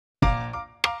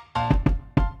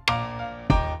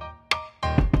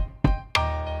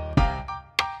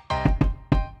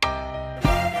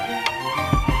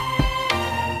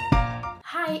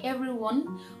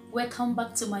everyone, welcome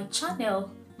back to my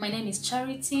channel. My name is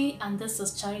Charity and this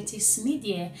is Charity's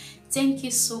Media. Thank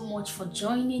you so much for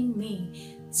joining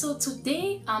me. So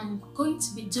today I'm going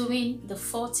to be doing the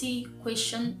 40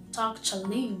 question tag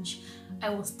challenge. I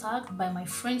was tagged by my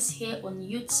friends here on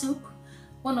YouTube.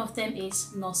 One of them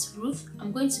is Nurse Ruth.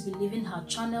 I'm going to be leaving her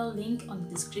channel link on the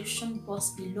description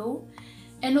box below.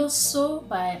 And also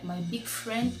by my big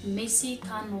friend Macy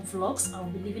KALU Vlogs. I'll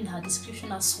be leaving her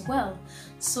description as well.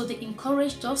 So they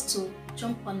encouraged us to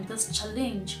jump on this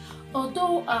challenge.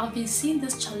 Although I've been seeing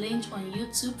this challenge on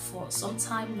YouTube for some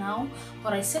time now,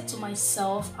 but I said to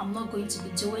myself I'm not going to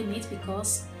be doing it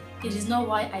because it is not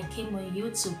why I came on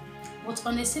YouTube. But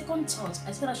on a second thought,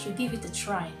 I thought I should give it a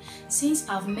try. Since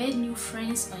I've made new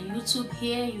friends on YouTube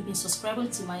here, you've been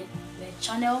subscribing to my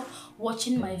channel,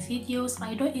 watching my videos,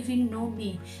 and you don't even know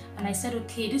me. And I said,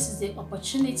 okay, this is the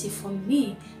opportunity for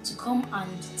me to come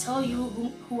and tell you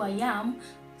who I am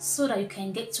so that you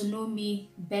can get to know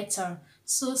me better.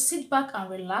 So sit back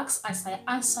and relax as I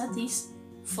answer these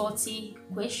 40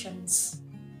 questions.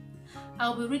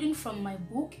 I'll be reading from my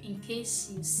book. In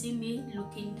case you see me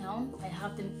looking down, I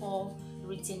have them all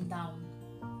written down.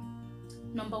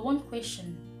 Number 1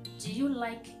 question: do you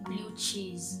like blue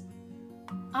cheese?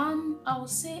 I would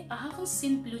say I haven't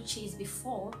seen blue cheese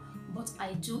before, but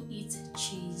I do eat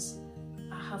cheese.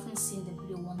 I haven't seen the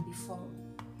blue one before.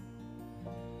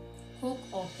 Coke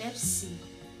or Pepsi?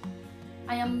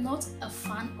 I am not a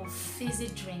fan of fizzy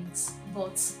drinks,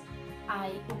 but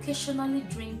I occasionally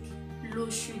drink low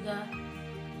sugar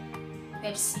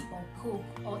Pepsi or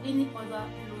Coke or any other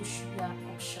low sugar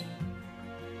option.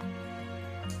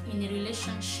 In a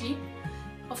relationship,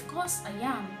 of course I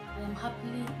am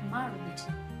happily married.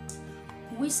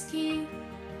 Whiskey,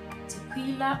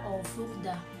 tequila or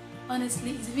vodka?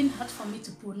 Honestly, it's even hard for me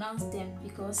to pronounce them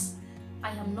because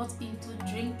I am not into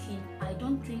drinking. I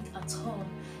don't drink at all.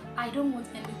 I don't want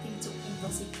anything to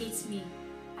intoxicate me.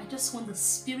 I just want the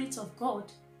Spirit of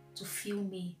God to fill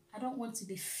me. I don't want to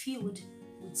be filled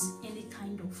with any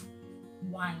kind of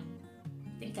wine.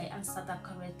 I think I answered that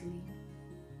correctly.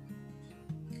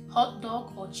 Hot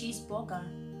dog or cheeseburger?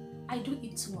 I do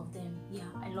eat 2 of them. Yeah,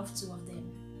 I love 2 of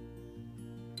them.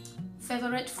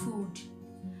 Favorite food?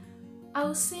 I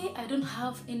would say I don't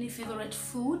have any favorite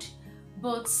food,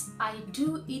 but I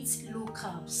do eat low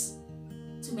carbs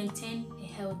to maintain a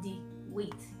healthy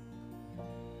weight.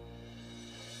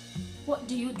 What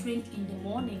do you drink in the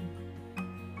morning?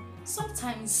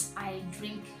 Sometimes I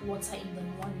drink water in the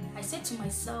morning. I said to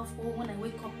myself, oh, when I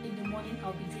wake up in the morning,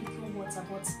 I'll be drinking water,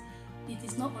 but it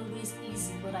is not always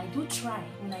easy, but I do try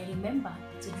when I remember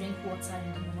to drink water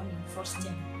in the morning first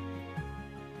thing.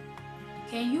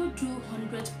 Can you do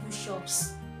 100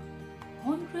 push-ups?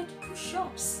 100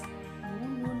 push-ups?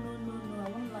 No, I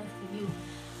won't lie for you.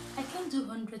 I can't do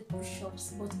 100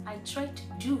 push-ups, but I try to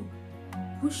do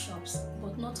push-ups,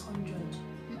 but not 100.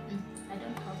 I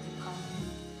don't have the power.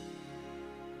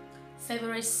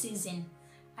 Favorite season?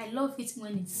 I love it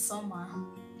when it's summer.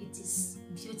 It is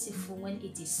beautiful when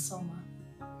it is summer.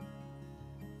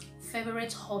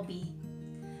 Favorite hobby?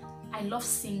 I love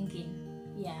singing.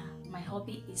 Yeah, my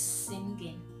hobby is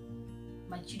singing.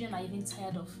 My children are even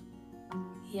tired of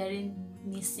hearing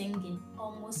me singing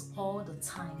almost all the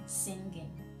time,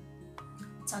 singing.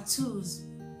 Tattoos?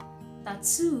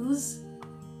 Tattoos?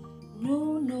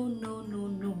 No,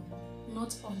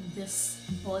 not on this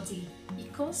body,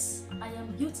 because I am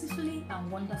beautifully and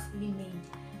wonderfully made.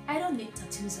 I don't need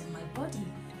tattoos on my body.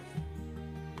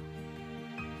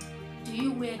 Do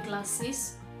you wear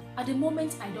glasses? At the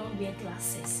moment I don't wear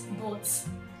glasses, but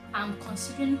I'm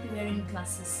considering wearing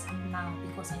glasses now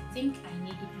because I think I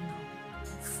need it now.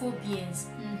 Phobias?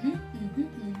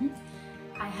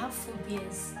 I have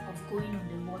phobias of going on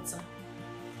the water.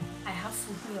 I have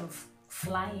phobia of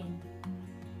flying.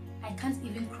 I can't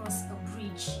even cross a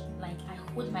bridge. Like, I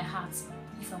hold my heart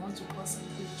if I want to cross a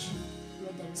bridge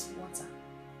where there is water.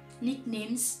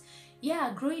 Nicknames?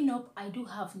 Yeah, growing up I do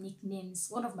have nicknames.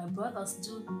 One of my brothers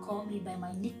do call me by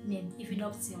my nickname even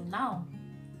up till now.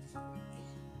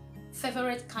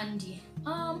 Favorite candy?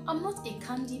 I'm not a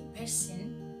candy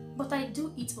person, but I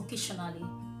do eat occasionally.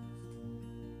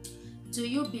 Do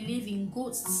you believe in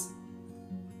ghosts?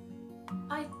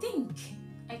 I think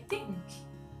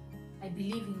I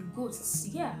believe in ghosts,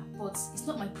 yeah, but it's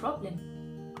not my problem.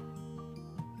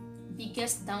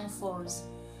 Biggest downfalls?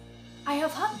 I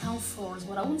have had downfalls,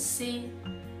 but I won't say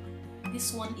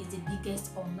this one is the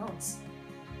biggest or not.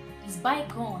 It's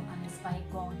bygone and it's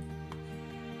bygone.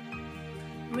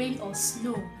 Rain or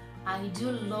snow? I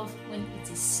do love when it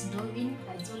is snowing.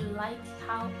 I do like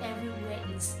how everywhere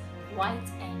is white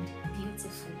and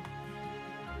beautiful.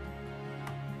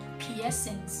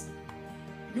 Piercings.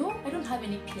 No, I don't have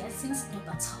any piercings,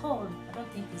 not at all. I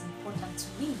don't think it's important to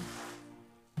me.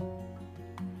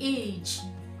 Age.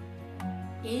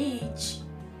 Age.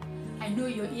 I know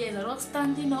your ears are not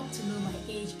standing up to know my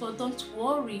age, but don't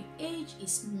worry, age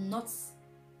is not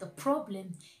the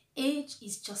problem. Age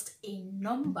is just a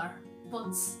number,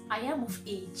 but I am of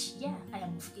age. Yeah, I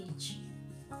am of age.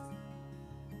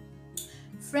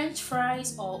 French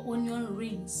fries or onion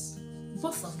rings?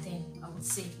 Both of them, I would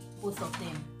say. Both of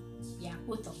them. Yeah,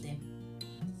 both of them.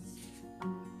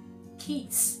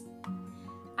 Kids.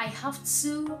 I have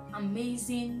two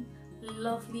amazing,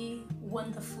 lovely,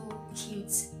 wonderful,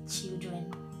 cute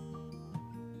children.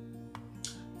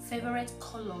 Favorite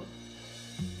color?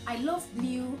 I love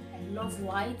blue, I love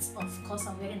white. Of course,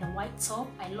 I'm wearing a white top.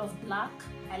 I love black,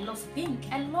 I love pink.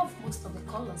 I love most of the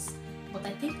colors, but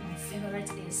I think my favorite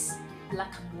is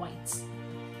black and white.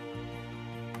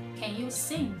 Can you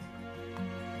sing?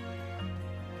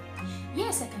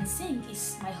 Yes, I can sing.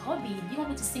 It's my hobby. Do you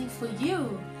want me to sing for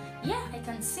you? Yeah, I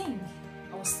can sing.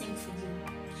 I will sing for you.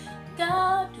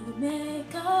 God will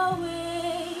make a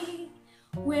way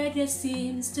where there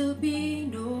seems to be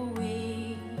no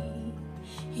way.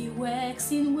 He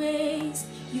works in ways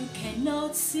you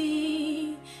cannot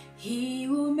see. He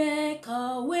will make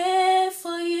a way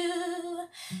for you.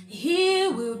 He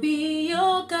will be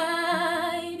your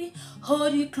guide.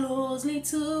 Hold you closely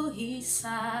to his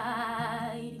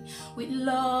side. With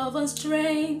love and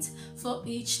strength for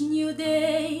each new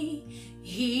day.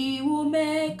 He will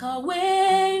make a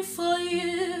way for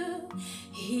you.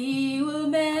 He will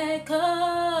make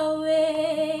a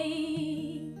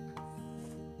way.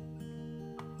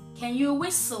 Can you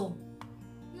whistle?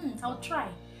 I'll try.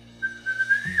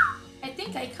 I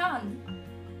think I can.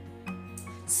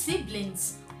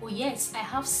 Siblings. Oh yes, I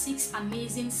have 6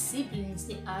 amazing siblings.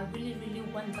 They are really, really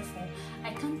wonderful.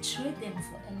 I can't trade them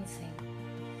for anything.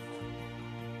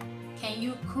 Can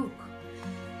you cook?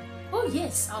 Oh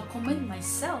yes, I'll commend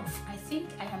myself. I think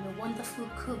I am a wonderful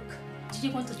cook. Did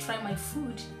you want to try my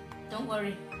food? Don't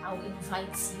worry, I'll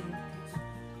invite you.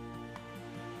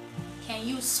 Can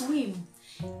you swim?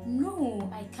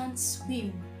 No, I can't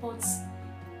swim, but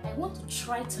I want to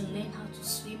try to learn how to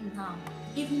swim now.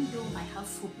 Even though I have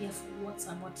phobia for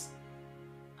water, but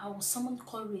I will summon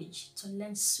courage to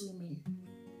learn swimming.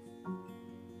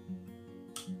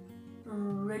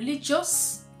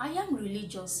 Religious? I am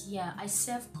religious, yeah. I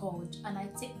serve God and I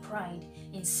take pride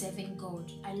in serving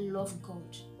God. I love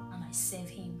God and I serve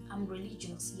Him. I'm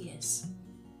religious, yes.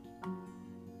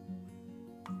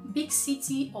 Big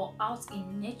city or out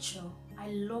in nature? I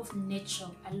love nature.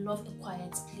 I love a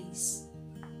quiet place.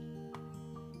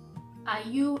 Are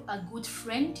you a good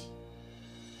friend?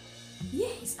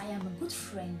 Yes, I am a good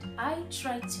friend. I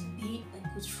try to be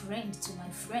a good friend to my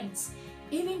friends.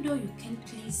 Even though you can't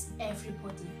please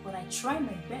everybody, but I try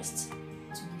my best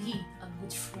to be a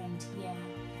good friend, yeah.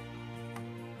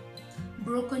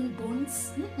 Broken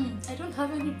bones? I don't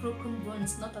have any broken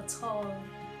bones, not at all.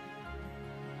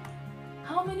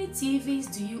 How many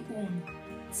TVs do you own?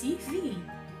 TV?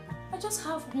 I just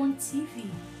have one TV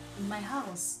in my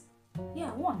house.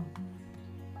 Yeah, one.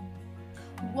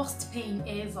 Worst pain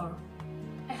ever?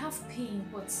 I have pain,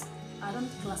 but I don't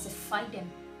classify them.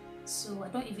 So I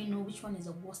don't even know which one is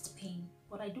the worst pain.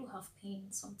 But I do have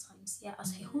pain sometimes. Yeah,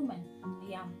 as a human,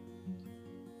 I am.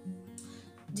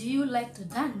 Do you like to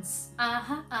dance?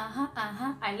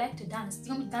 I like to dance. Do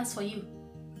you want me to dance for you?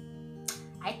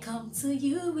 I come to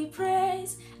you with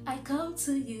praise. I come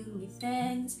to you with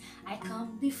thanks. I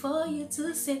come before you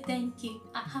to say thank you.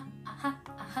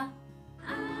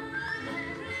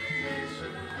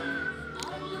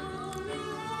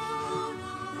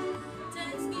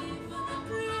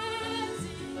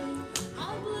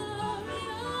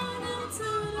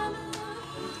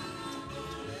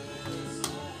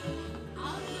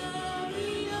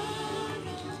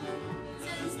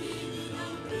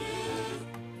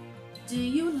 Do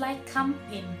you like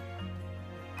camping?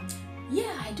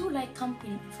 Yeah, I do like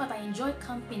camping. In fact, I enjoy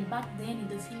camping. Back then in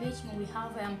the village, when we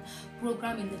have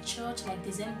program in the church, like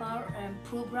December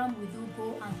program, we do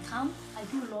go and camp. I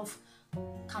do love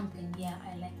camping. Yeah,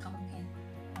 I like camping.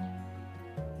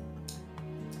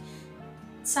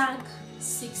 Tag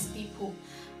 6 people.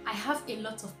 I have a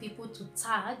lot of people to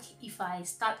tag. If I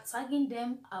start tagging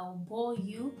them, I'll bore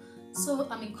you. So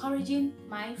I'm encouraging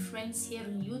my friends here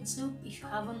on YouTube, if you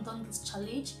haven't done this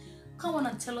challenge, come on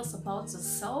and tell us about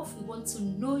yourself. We want to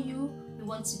know you. We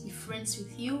want to be friends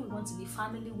with you. We want to be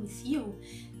family with you.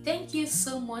 Thank you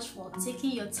so much for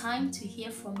taking your time to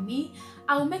hear from me.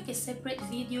 I will make a separate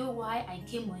video why I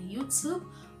came on YouTube.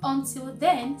 Until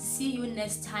then, see you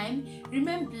next time.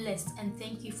 Remain blessed and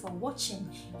thank you for watching.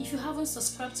 If you haven't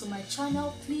subscribed to my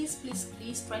channel, please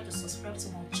try to subscribe to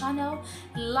my channel.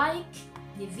 Like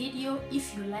the video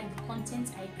if you like the content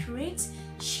I create.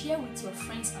 Share with your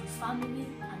friends and family,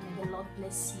 and may the Lord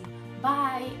bless you.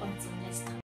 Bye until next time.